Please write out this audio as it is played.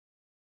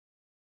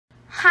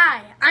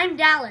Hi, I'm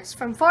Dallas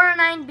from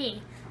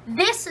 409B.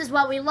 This is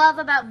what we love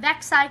about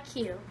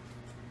VEXIQ.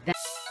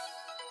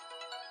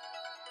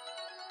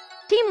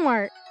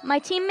 Teamwork. My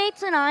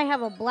teammates and I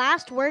have a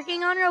blast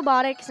working on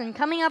robotics and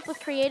coming up with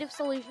creative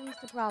solutions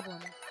to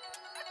problems.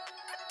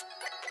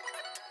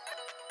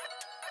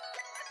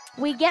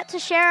 We get to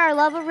share our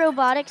love of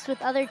robotics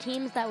with other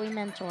teams that we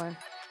mentor.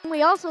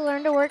 We also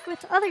learn to work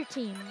with other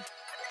teams.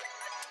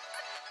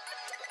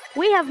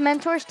 We have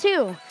mentors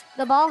too.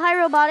 The Ball High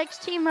Robotics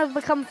team have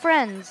become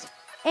friends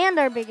and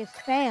our biggest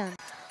fans.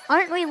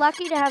 Aren't we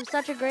lucky to have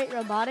such a great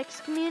robotics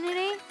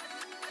community?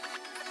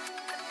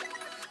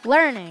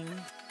 Learning.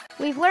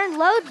 We've learned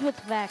loads with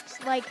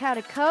VEX, like how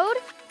to code,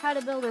 how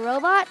to build a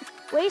robot,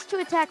 ways to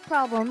attack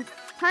problems,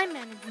 time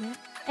management,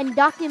 and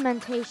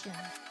documentation.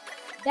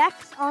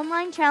 VEX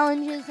online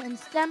challenges and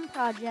STEM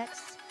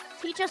projects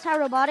teach us how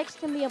robotics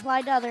can be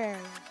applied to other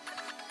areas.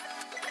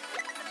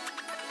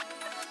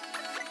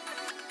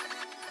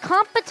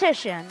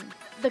 Competition.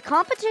 The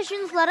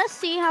competitions let us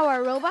see how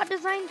our robot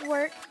designs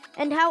work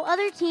and how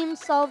other teams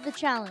solve the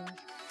challenge.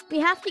 We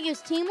have to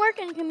use teamwork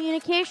and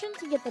communication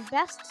to get the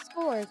best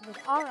scores with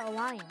our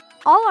alliance.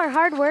 All our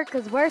hard work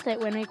was worth it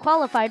when we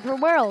qualified for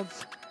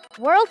Worlds.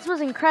 Worlds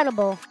was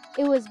incredible.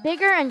 It was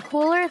bigger and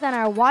cooler than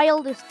our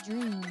wildest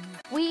dreams.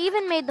 We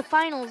even made the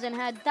finals and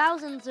had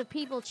thousands of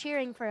people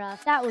cheering for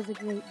us. That was a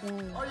great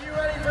day. Are you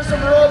ready for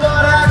some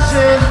robot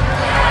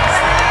action?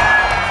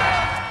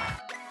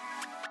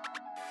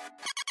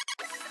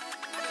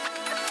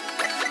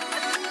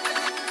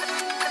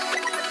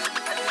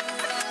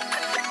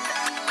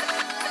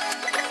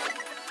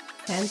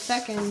 10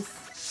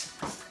 seconds.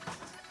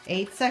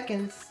 8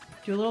 seconds.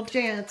 Do a little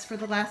dance for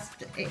the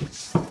last 8.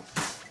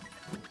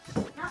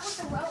 Not with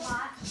the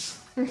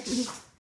robot.